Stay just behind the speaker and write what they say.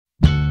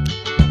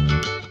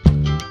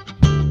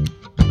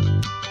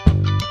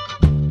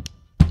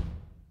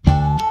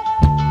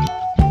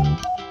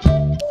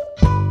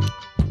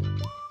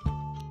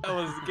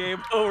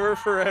game over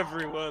for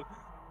everyone.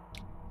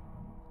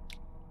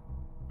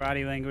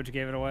 Body language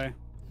gave it away.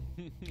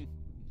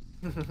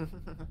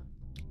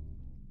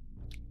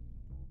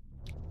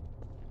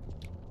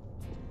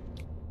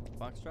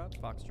 Foxtrot,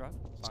 foxtrot,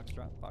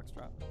 foxtrot,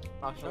 foxtrot.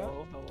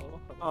 Hello,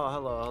 hello, hello. Oh,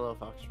 hello,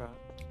 Foxtrot.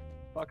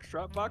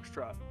 Foxtrot,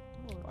 foxtrot.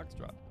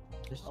 Foxtrot.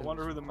 I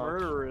wonder who the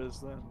murderer is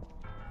then.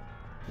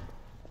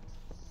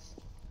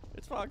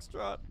 It's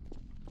foxtrot.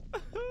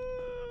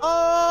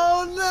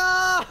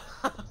 Oh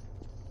no!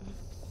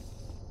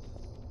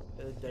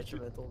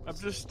 Detrimental. I'm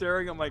just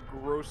staring at my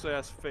gross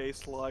ass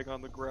face lying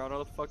on the ground. How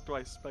the fuck do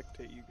I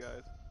spectate you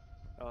guys?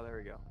 Oh, there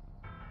we go.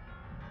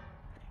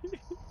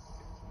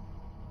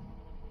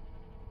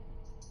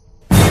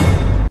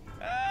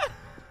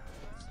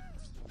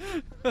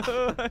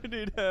 I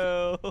need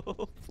help.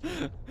 Oh,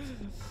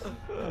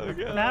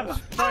 God. Map's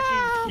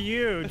fucking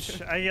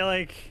huge. I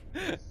like.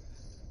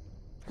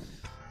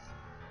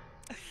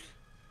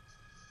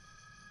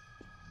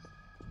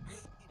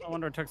 I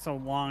wonder it took so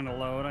long to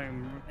load.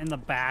 I'm in the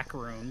back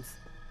rooms.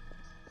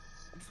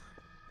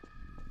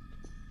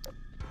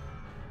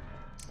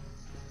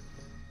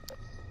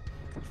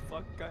 What the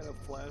fuck kind of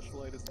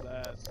flashlight is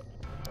that?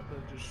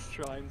 That just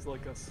shines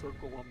like a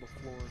circle on the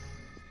floor.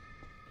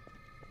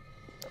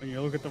 When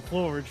you look at the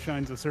floor, it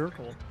shines a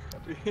circle.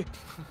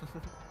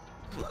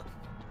 What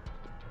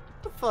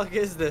the fuck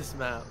is this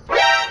map?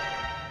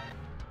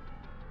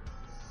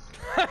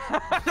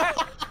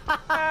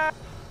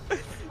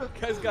 You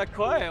guys got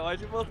quiet.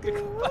 Why'd you both get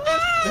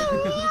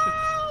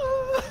quiet?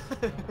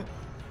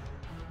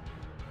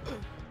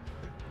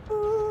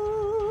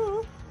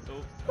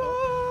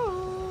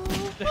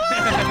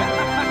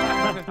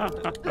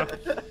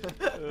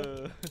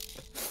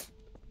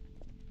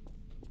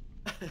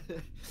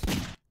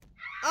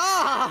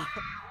 Ah!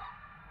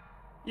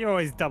 You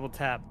always double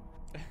tap.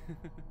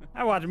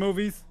 I watch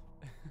movies.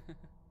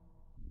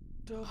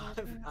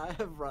 I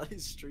have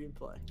Riley's stream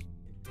play.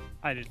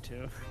 I did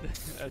too.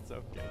 That's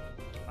okay.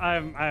 I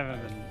haven't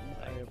been.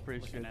 I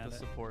appreciate looking at the it.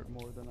 support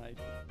more than I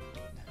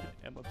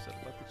am upset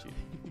about the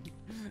cheating.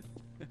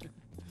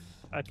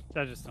 I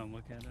just don't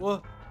look at it.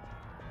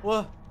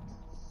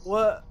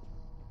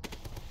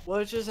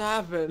 What just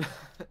happened?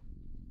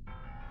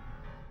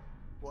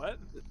 What?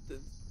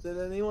 Did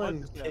anyone?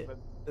 What just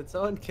happened? Did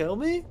someone kill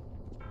me?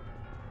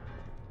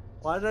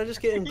 Why did I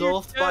just get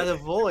engulfed by the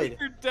void?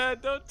 You're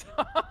dead. Don't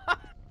talk.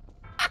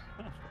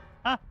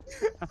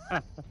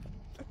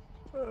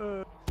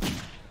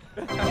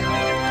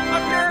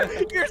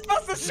 You're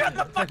supposed to shut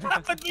the fuck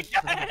up and be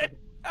dead.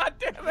 God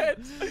damn it!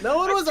 No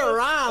one was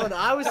around.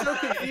 I was so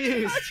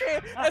confused.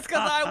 That's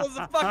because I was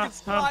a fucking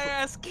spy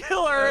ass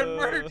killer and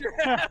murdered your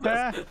ass.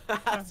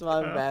 That's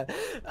my bad.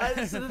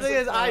 So the thing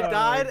is, I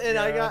died and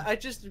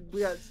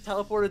we got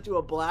teleported to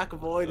a black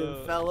void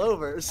and fell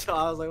over. So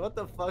I was like, what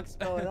the fuck's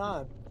going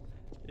on?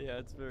 Yeah,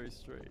 it's very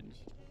strange.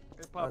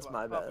 Hey, Papa, That's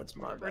my bad. Papa, That's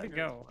my where'd he bad.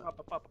 go?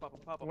 Papa, Papa, Papa,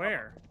 Papa,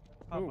 Where?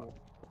 Papa. Who?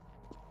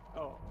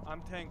 Oh,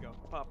 I'm Tango.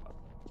 Papa.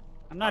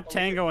 I'm not Papa,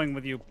 look at- tangoing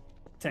with you,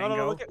 Tango.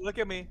 No, look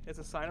at me. It's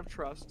a sign of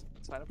trust.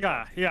 Sign of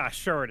Yeah, trust. yeah,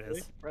 sure it Ready?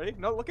 is. Ready?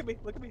 No, look at me.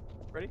 Look at me.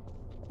 Ready?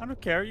 I don't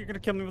care. You're gonna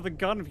kill me with a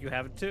gun if you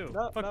have it too.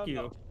 No, Fuck no, you.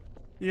 no.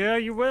 Yeah,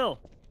 you will.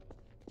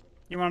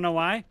 You wanna know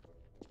why?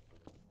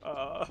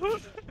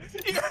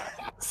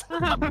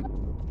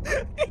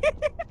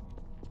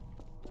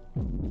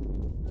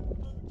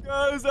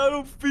 Guys, I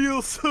don't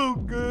feel so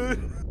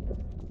good.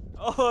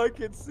 All I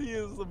can see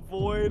is a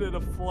void and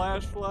a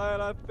flashlight,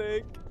 I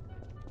think.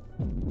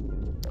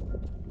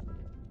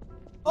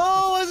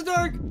 Oh, it's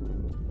dark.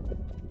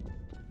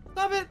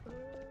 Stop it.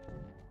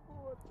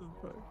 What the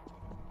fuck?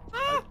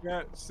 I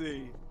can't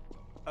see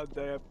a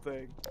damn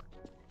thing.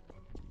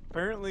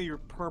 Apparently you're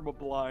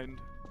permablind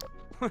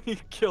when you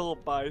kill a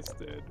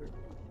bystander.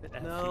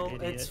 No, You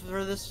it's idiot.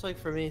 for this, like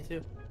for me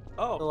too.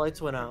 The Oh,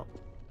 lights went out.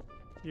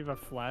 You have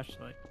a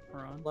flashlight.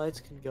 We're on. Lights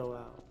can go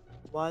out.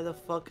 Why the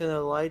fuck can the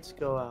lights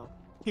go out?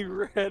 he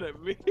ran at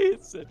me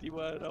and said, "You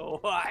wanna know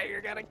why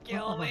you're gonna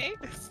kill me?"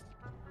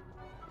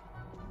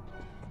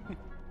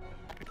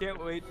 I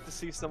can't wait to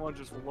see someone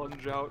just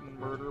lunge out and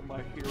murder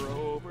my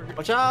hero over here.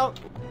 Watch out!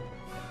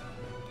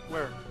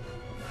 Where?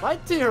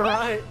 Right to your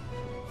right.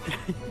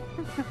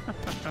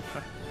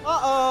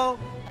 Uh-oh!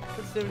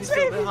 Sensitivity's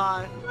still a bit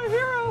high. My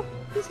hero!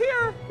 He's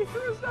here! He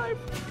threw his knife!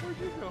 Where'd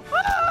you go?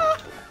 Ah!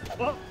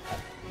 Oh,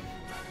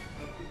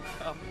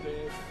 I'm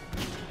dead.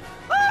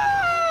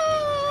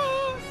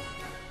 Ah!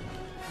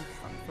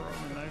 I'm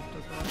throwing the knife,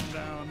 just running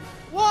down.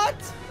 What?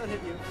 That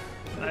hit you.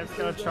 Knife's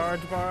got a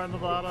charge bar on the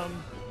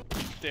bottom.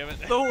 Damn it.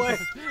 No way!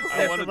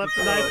 I wanted let to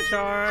the throw. knife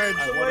charge.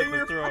 I The way wanted you to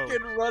were throw.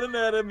 fucking running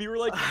at him, you were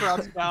like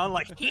crouched down,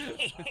 like.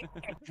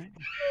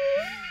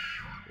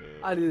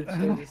 I need to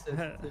change the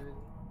sensitivity.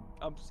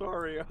 I'm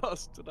sorry,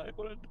 Austin. I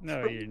wanted to.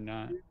 No, throw you're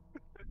not.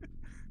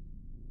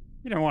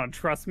 You don't want to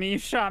trust me. You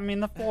shot me in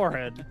the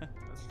forehead.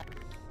 That's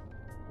true.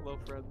 Hello,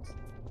 friends.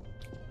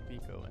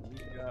 Pico and We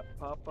Nico. got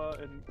Papa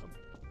and.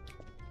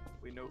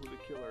 We know who the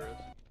killer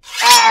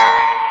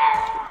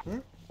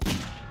is.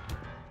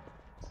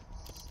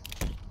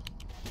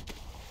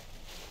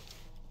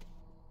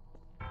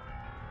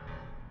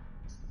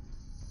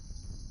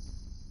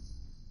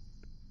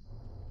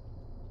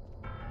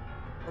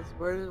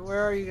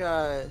 Where are you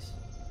guys?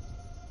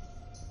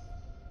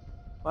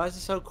 Why is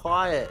it so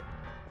quiet?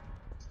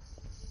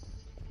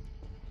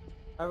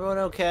 Everyone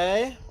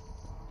okay?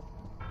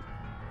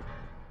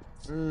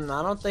 I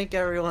don't think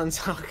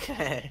everyone's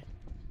okay.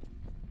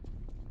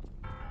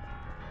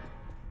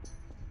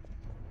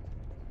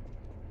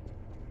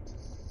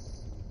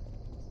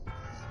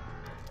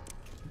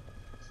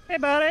 Hey,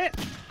 buddy.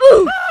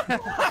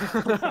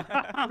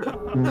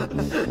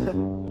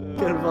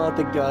 Gonna pull out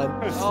the gun.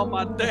 Oh,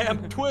 my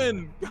damn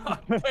twin. God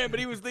damn it,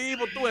 he was the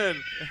evil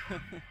twin.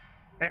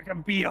 There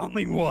can be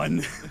only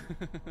one.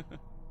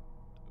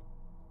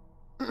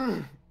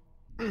 I'm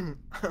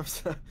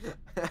so...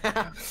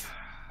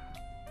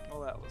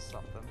 Well, that was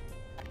something.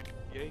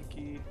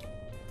 Yankee.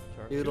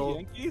 Charlie. Doodle.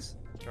 Yankees?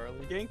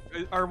 Charlie.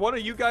 Are one of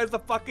you guys the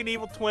fucking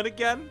evil twin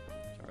again?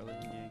 Charlie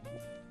and Yankee.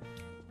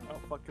 I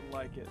don't fucking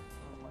like it.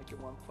 I don't like it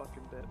one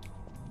fucking bit.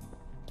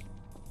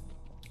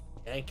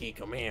 Yankee,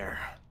 come here.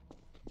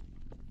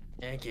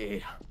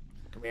 Yankee.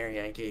 Come here,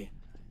 Yankee.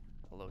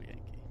 Hello,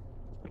 Yankee.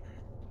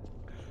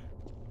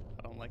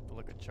 I don't like the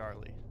look of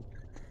Charlie.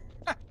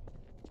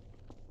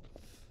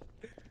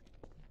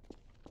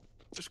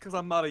 Just because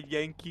I'm not a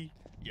Yankee.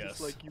 Yes.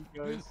 Just like you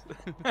guys.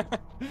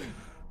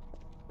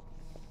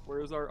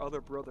 Where's our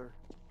other brother?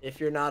 If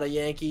you're not a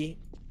Yankee,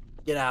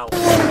 get out.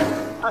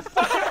 That's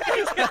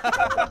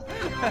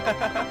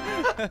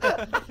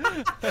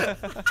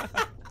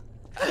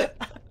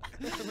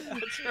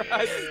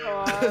right,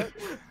 Scott.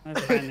 I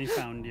finally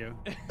found you.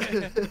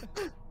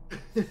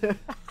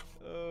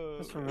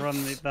 Just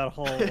run that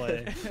whole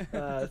way.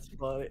 That's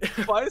funny.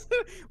 Why is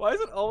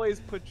it always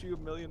put you a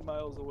million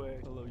miles away?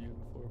 Hello,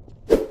 uniform.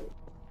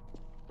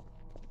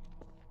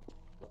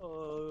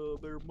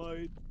 There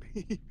might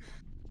be.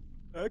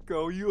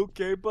 Echo, you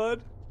okay,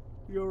 bud?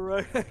 You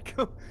alright,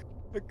 Echo?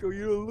 Echo,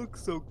 you don't look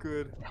so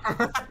good.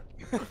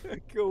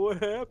 Echo,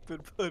 what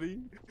happened, buddy?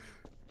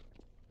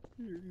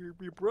 Your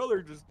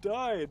brother just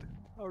died.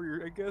 Oh,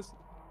 I guess.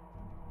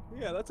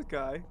 Yeah, that's a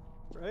guy,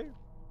 right?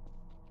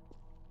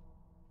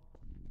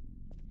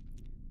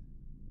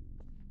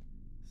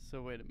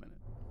 So wait a minute.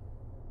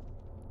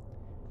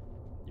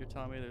 You're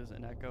telling me there's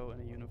an Echo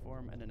in a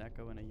uniform and an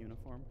Echo in a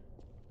uniform?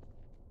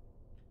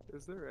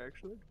 Is there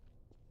actually?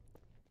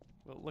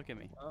 Well, look at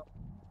me. Oh.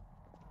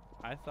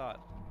 I thought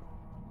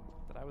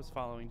that I was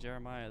following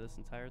Jeremiah this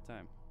entire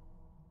time.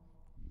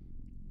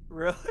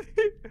 Really?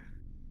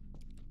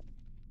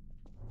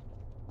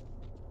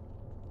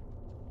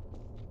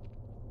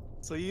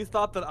 So you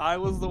thought that I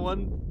was the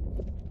one?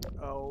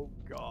 Oh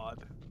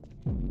God.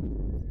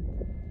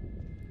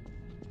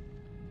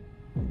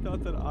 You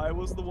thought that I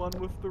was the one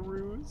with the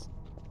ruse?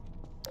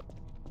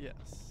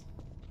 Yes.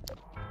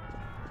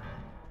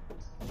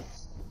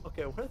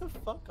 Okay, where the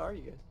fuck are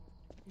you guys?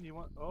 You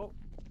want? Oh.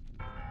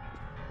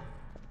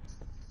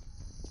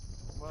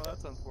 Well,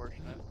 that's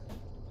unfortunate.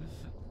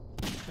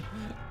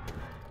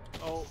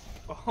 Oh.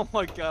 Oh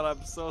my God!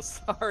 I'm so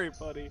sorry,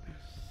 buddy.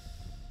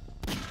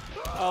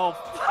 Oh.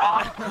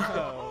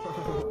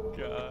 Oh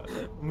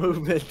God.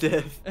 Movement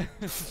diff.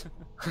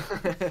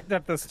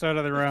 At the start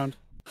of the round.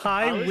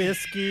 Hi,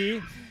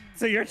 Whiskey.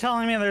 So you're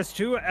telling me there's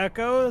 2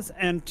 Echoes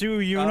and 2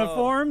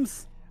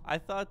 uniforms? I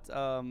thought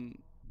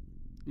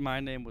my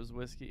name was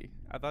Whiskey.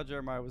 I thought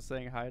Jeremiah was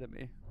saying hi to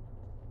me.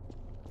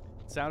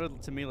 It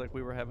sounded to me like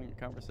we were having a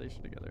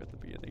conversation together at the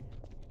beginning.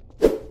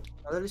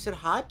 I thought you said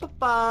hi,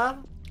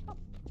 Papa.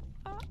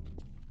 Oh,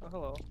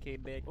 hello. Okay,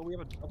 big. Well, we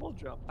have a double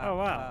jump. Oh,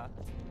 wow.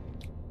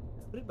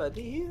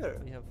 Everybody here.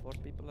 We have 4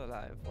 people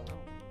alive. Wow.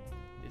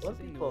 This What is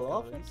a new people?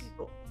 All 4 occurrence.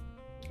 people.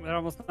 That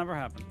almost never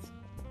happens.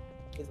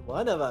 Is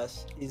one of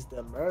us. He's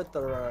the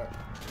murderer.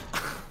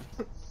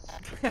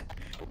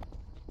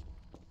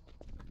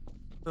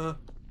 Where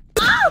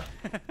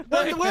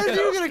did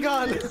you get a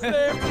gun?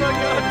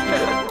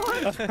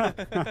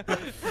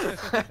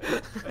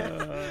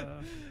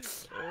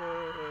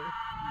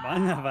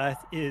 One of us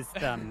is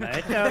the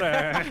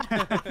murderer.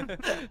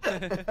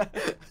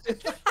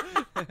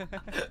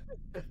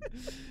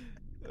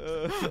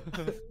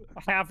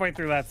 Halfway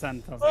through that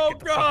sentence, I was like, Oh, get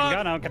the fucking God.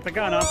 gun out, get the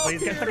gun out,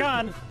 please get the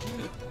gun.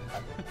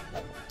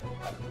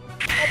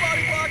 Oh,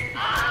 body block!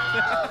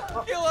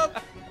 Kill him!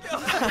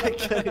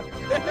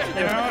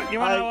 You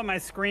wanna know what my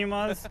scream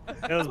was?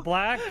 It was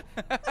black.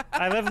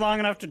 I lived long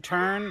enough to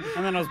turn,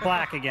 and then it was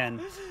black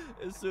again.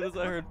 As soon as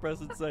I heard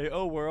Preston say,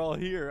 "Oh, we're all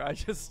here," I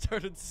just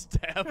started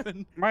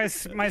stabbing. My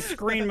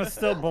screen was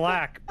still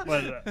black,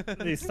 but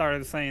he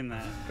started saying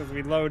that because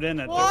we load in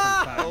at different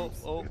Oh,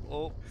 times. no,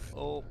 oh.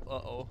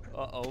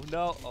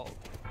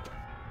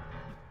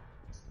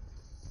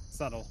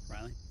 Subtle,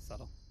 Riley,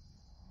 subtle.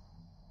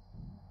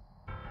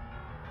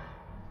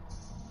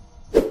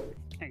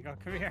 Tango,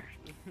 come here.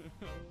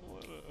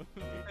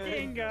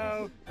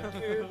 Tango.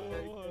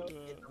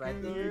 Right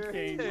You there.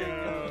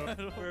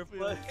 Tango. We're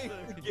playing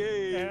the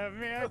game. Come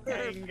here,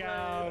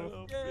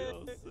 Tango.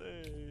 Feel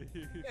safe.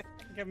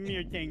 Come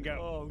here, Tango.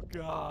 Oh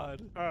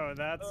God. Oh,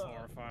 that's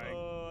horrifying.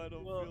 Oh, I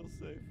don't feel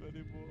safe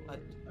anymore. I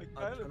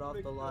kinda turned off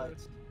think the that-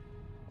 lights.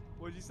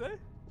 What'd you say?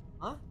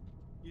 Huh?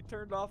 You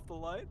turned off the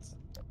lights?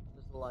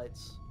 Just the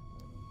lights.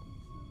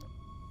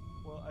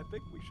 Well, I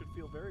think we should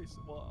feel very.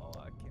 Well,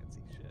 I can't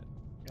see shit.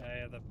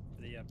 Yeah, the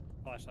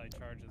flashlight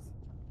charges.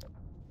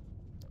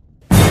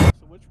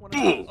 So which one?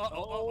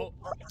 Oh.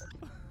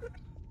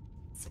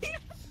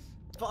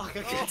 Fuck,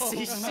 I can't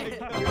see shit.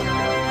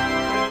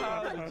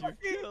 How did you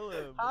kill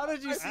him? How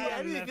did you see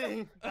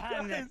anything?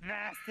 I'm the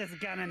fastest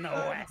gun in the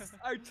West.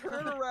 I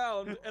turn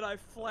around and I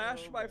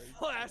flash my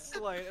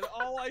flashlight, and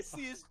all I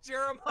see is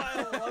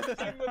Jeremiah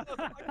lunging with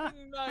a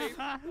fucking knife.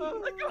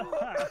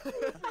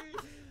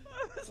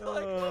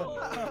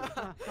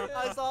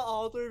 I saw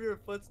all three of your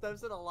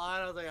footsteps in a line.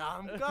 I was like,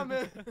 I'm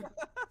coming.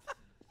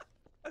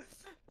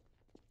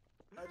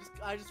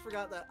 I just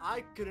forgot that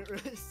I couldn't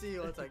really see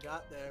once I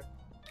got there.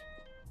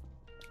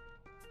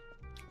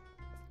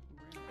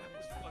 We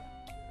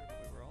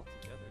were all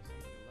together,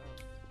 somebody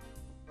left.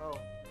 Oh,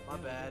 my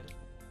bad.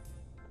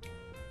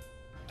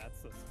 That's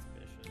so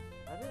suspicious.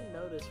 I didn't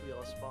notice we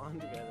all spawned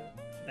together.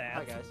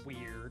 That's guys.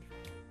 weird.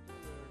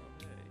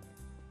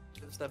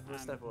 Step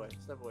away,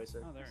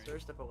 sir. Oh, there he Sir,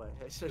 is. step away.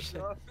 Hey, sir.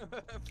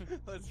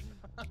 Let's.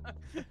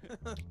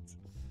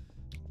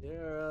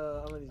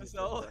 I'm gonna use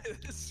So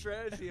this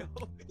strategy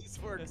always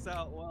works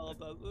out well,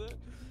 doesn't it?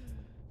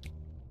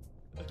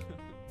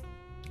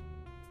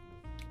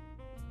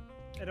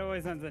 It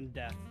always ends in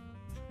death.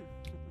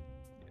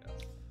 Yes.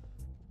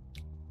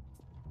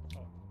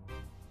 Oh.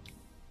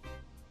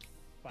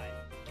 Bye.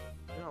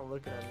 You're not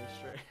looking at me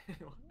straight. It's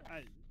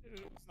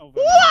no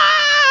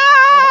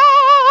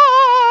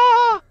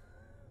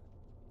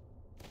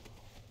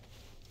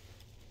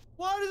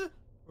Why does it?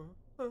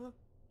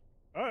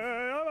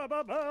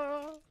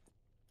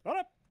 I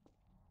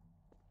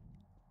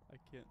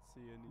can't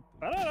see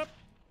anything.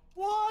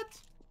 What?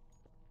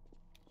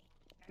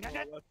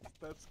 Well,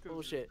 that's good.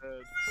 Bullshit.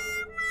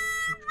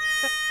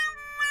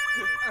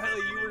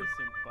 Riley, you were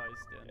Innocent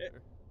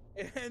bystander.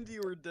 and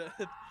you were dead.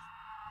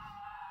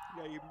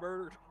 Yeah, you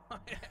murdered my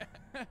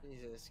ass.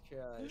 Jesus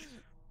Christ.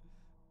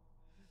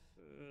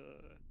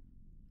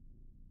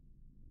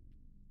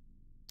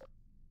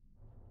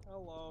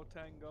 Hello,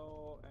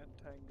 Tango and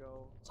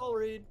Tango. Soul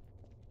Reed.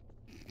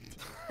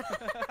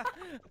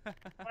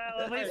 Well,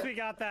 at least we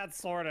got that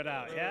sorted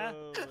out, yeah?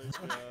 Oh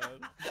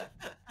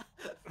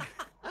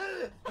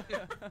my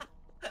god.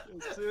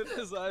 As soon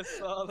as I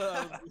saw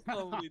that, I was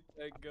only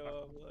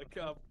Tango. I'm like,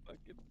 I'm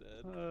fucking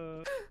dead.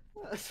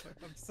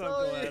 I'm so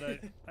Sorry.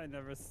 glad I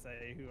never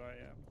say who I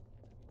am.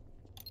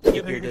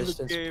 Keep your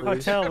distance, please.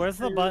 Hotel, where's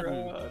the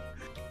button?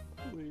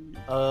 Please.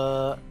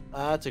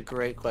 That's a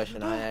great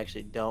question. I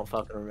actually don't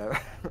fucking remember.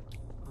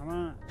 I'm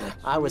not.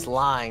 I was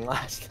lying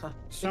last time.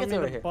 Show It's me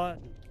over the here.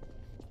 button.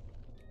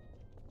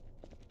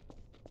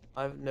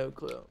 I have no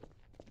clue.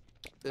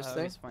 This I thing?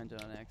 always find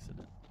it on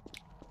accident.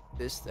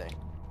 This thing.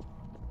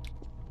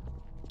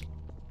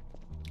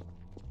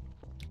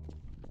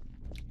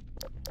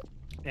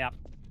 Yeah.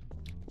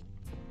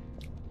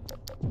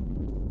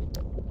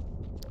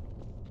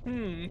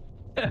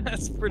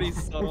 That's pretty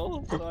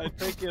subtle. So I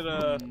think it,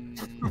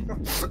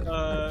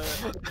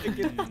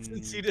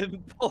 since you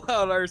didn't pull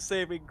out our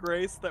saving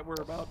grace that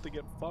we're about to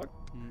get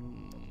fucked.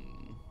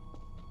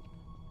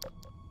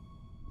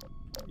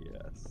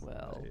 Yes.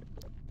 Well,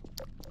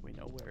 we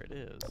know where it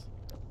is.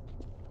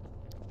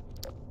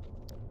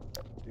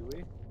 Do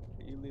we?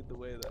 You lead the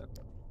way then.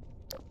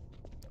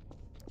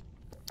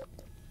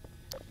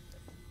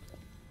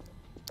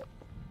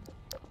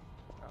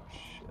 Oh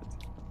shit.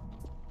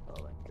 Oh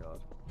thank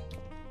god.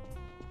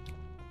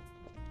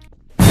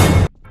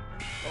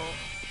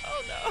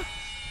 Oh no!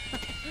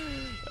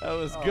 That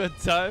was good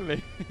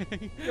timing.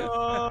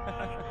 Where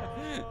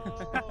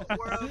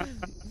the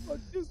fuck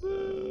is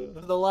it?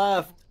 To the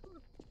left.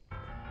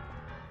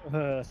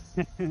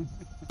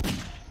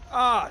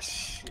 Ah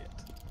shit.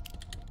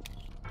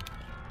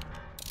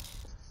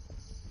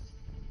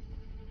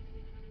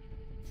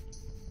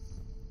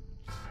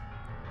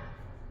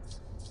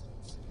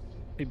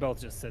 We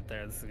both just sit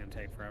there. This is gonna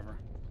take forever.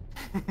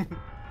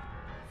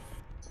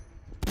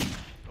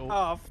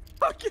 Oh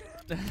fuck it.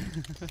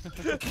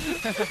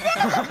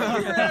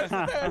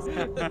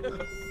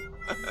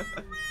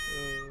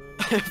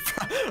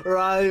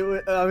 Right,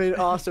 I mean,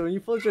 Austin, when you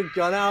pulled your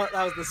gun out,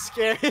 that was the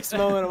scariest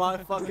moment of my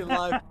fucking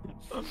life.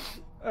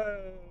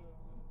 I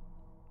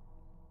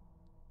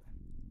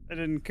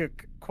didn't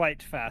cook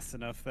quite fast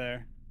enough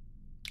there,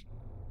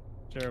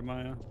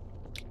 Jeremiah.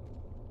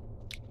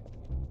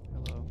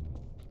 Hello,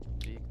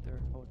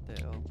 Victor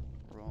Hotel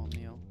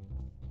Romeo.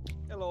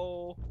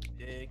 Hello.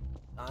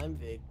 I'm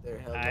Victor.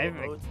 Hello, Hi,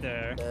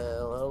 Victor.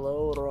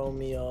 Hello,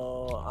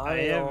 Romeo.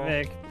 Hi,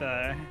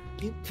 Victor.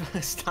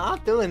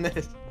 Stop doing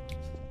this.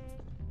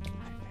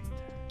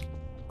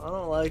 I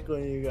don't like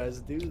when you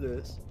guys do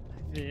this.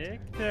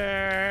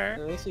 Victor.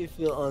 It makes me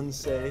feel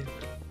unsafe.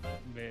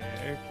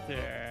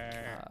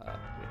 Victor.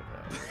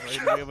 We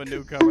have a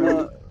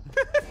newcomer.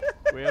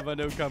 We have a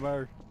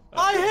newcomer.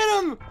 I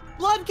hit him!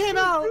 Blood came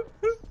out!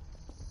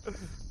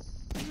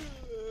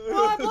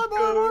 Blood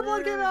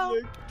came out!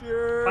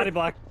 Body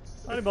block.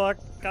 Body block.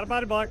 Got a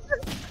body block.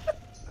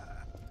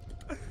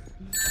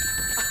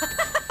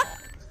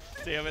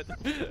 Damn damn it.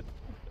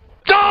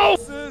 No!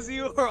 As soon as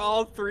you were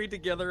all three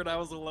together and I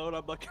was alone,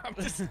 I'm like, I'm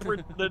just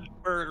sprinting and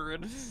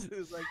murdering as soon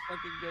as I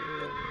fucking get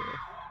it.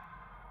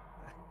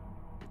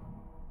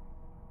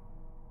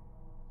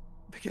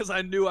 Because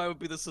I knew I would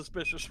be the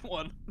suspicious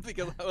one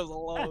because I was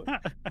alone.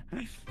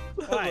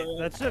 Right,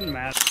 that shouldn't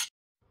matter.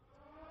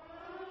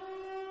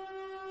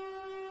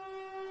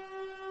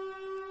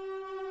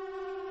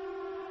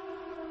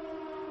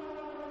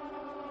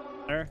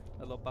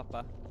 Hello,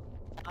 Papa.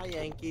 Hi,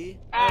 Yankee.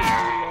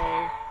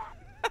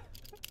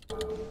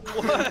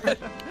 What?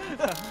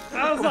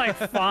 I was like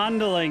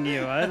fondling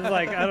you. I was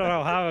like, I don't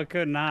know how it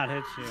could not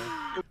hit you.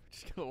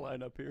 Just gonna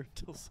line up here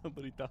until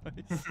somebody dies.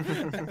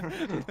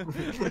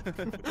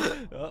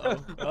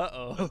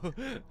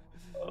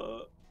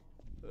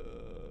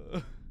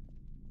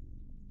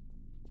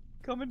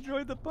 Come and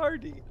join the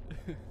party.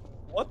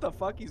 What the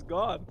fuck? He's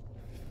gone.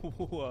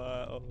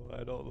 Wow,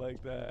 I don't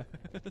like that.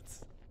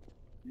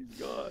 He's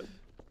gone.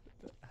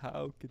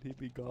 How can he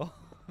be gone?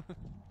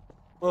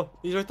 Oh,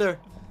 he's right there.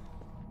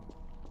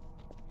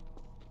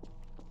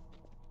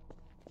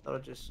 I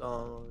just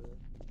saw him over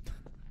there.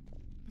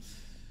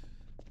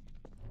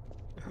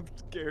 I'm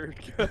scared,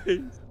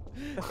 guys.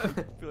 I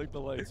feel like the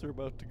lights are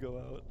about to go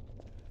out.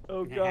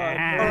 Oh god.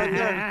 Right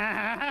there.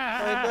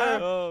 Right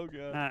there. Oh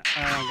god. I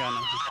don't got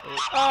nothing.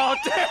 Oh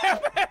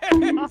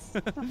damn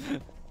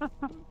it!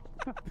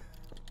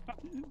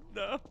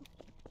 No.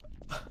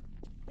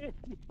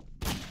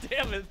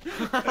 Damn it.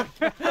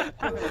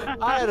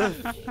 I had a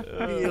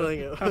feeling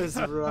it was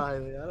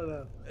Riley. I don't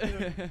know.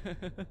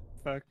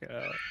 Fuck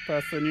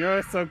Preston, you're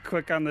always so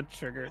quick on the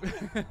trigger.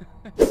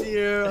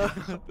 Sierra.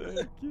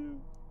 Thank you.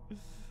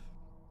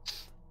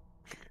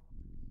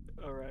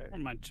 Alright.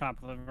 My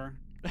chopped liver.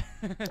 I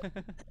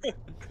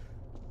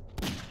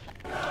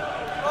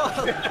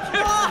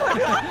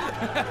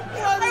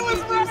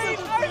was right!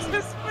 I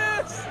just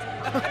missed!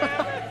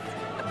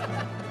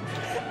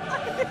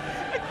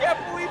 I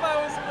can't believe I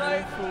was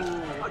right!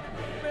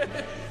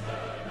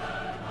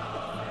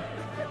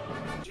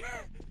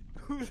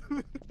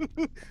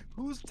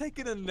 Who's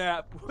taking a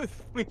nap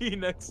with me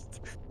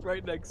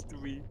right next to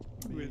me?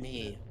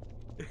 Me.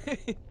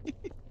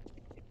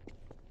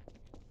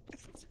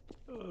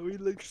 Oh, we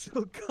look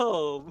so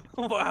calm.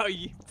 Wow,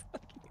 you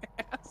fucking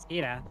ass.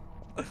 Ida.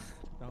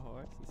 The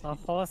horse is The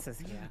horse is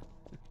here.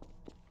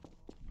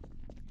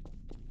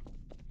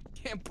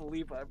 Can't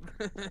believe I'm.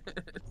 God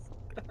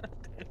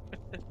damn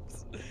it.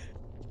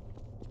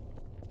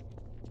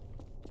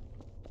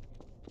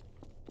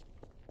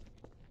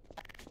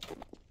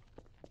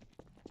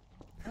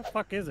 What the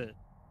fuck is it?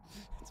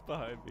 It's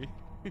behind me.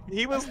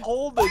 He was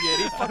holding it.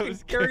 He fucking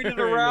was carried it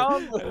carrying it.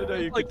 around. I didn't know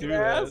you like could do an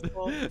that.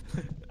 asshole.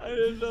 I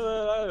didn't know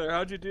that either.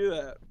 How'd you do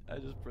that? I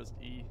just pressed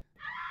E.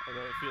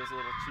 Although it feels a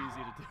little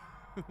cheesy to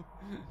do.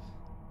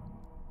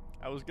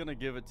 I was gonna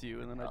give it to you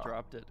and then I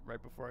dropped it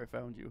right before I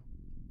found you.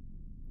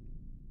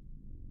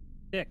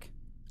 Dick.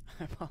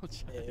 I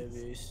apologize. A,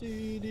 B,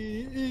 C,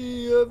 D,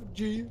 E, F,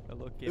 G,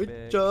 Hello, H,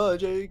 Quebec. I,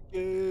 J, K,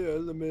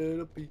 L, M,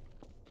 N, O, P,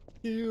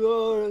 Q,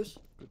 R, S,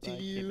 T,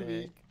 Goodbye, U, V,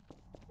 Quebec.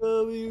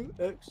 W,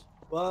 X,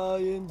 Y,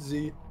 and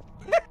Z.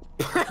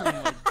 Oh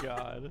my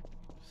god.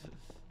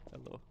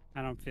 Hello.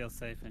 I don't feel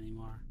safe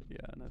anymore.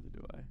 Yeah, neither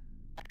do I.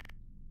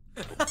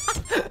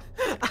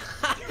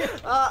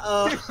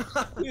 Uh-oh.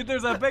 Dude,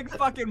 there's a big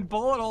fucking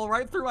bullet hole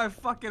right through my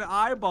fucking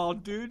eyeball,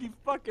 dude. You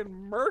fucking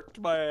murked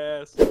my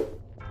ass.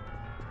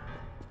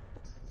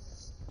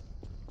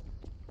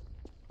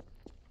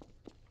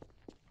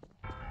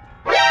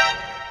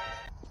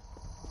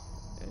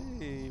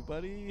 Hey,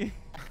 buddy.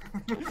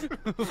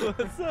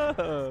 What's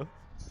up?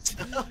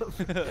 How's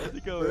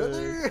it going?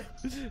 Brother?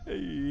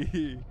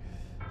 Hey.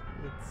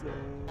 What's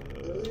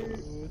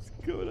What's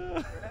going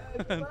on?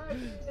 Having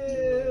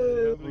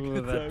a Ooh,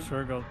 good that time.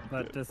 trigger,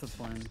 that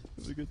discipline.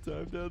 Having a good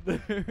time down there.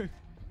 Good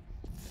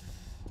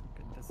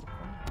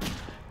discipline.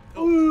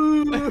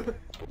 Ooh.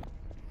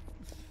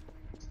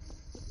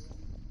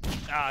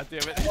 Ah,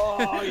 damn it.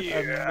 Oh, yeah. I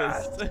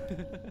missed.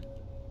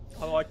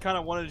 Oh, I kind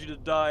of wanted you to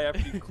die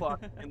after you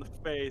clocked me in the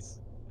face.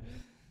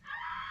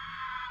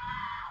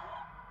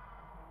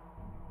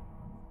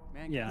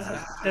 Man,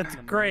 Yeah, get it's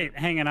in the great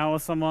hanging out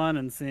with someone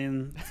and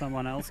seeing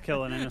someone else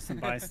kill an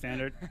innocent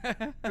bystander.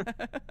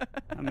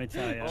 Let me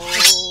tell you.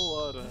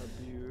 Oh, what a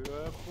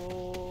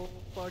beautiful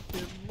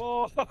fucking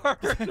morning.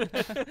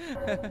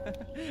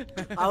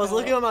 I was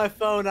looking at my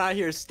phone out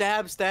here.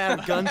 Stab,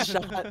 stab,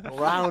 gunshot,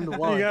 round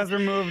one. You guys were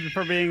moved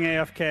for being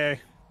AFK.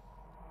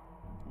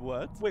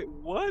 What? Wait,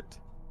 what?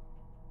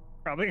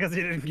 Probably because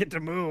you didn't get to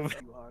move.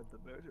 You are the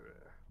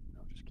murderer.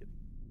 No, just kidding.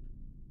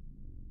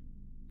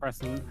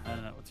 Preston, I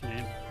don't know, what's your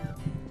name?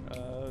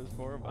 There's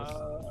 4 of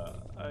us.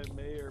 I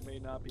may or may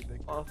not be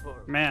big.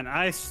 Man,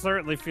 I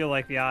certainly feel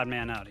like the odd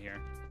man out here.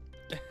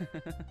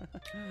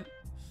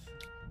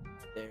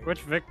 There.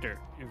 Which Victor?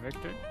 You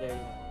Victor? There you go.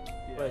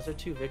 Yeah. Wait, is there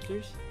 2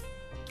 Victors?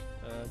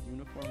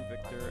 Uniform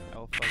Victor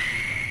Alpha.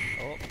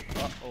 Oh,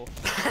 uh-oh.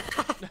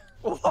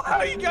 Why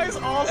are you guys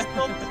all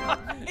still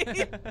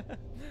dying?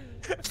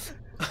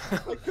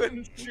 I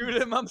couldn't shoot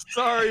him. I'm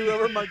sorry,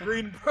 whoever my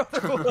green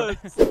brother was.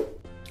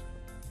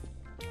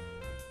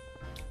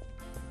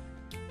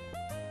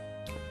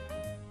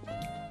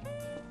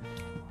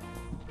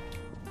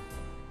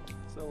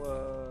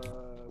 So,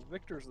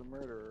 Victor's the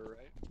murderer,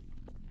 right?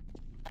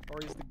 Or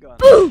he's the gun.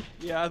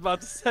 Yeah, I was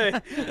about to say,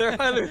 they're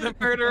either the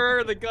murderer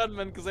or the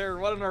gunman because they were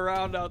running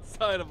around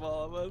outside of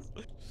all of us.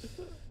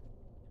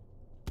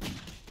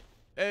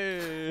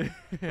 Hey!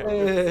 I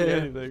didn't see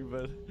anything,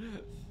 but...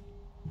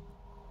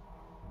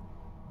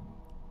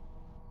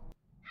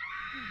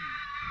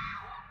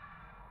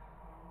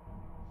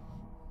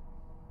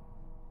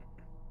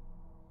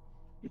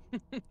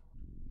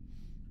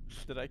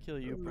 Did I kill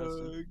you,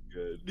 Preston?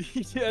 Good.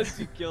 Yes,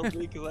 you killed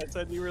me because I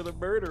said you were the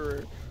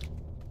murderer.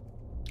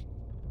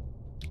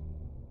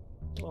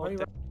 Oh,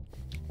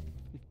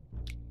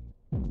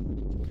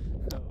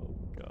 Oh,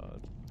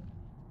 God.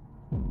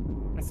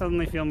 I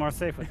suddenly feel more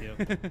safe with you.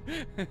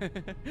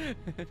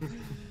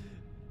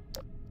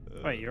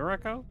 Wait, you're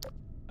Echo?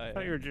 I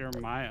thought you were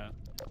Jeremiah.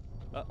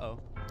 Uh-oh.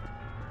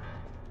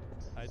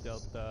 I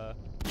dealt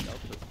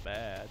this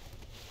bad.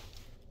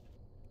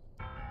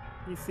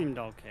 He seemed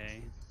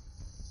okay.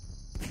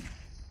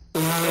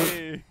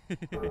 Hey!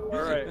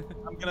 Alright,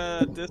 I'm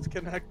gonna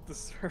disconnect the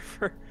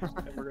server.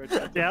 And we're gonna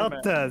check the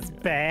command. Delta's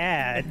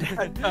bad.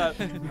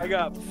 I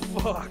got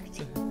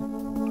fucked.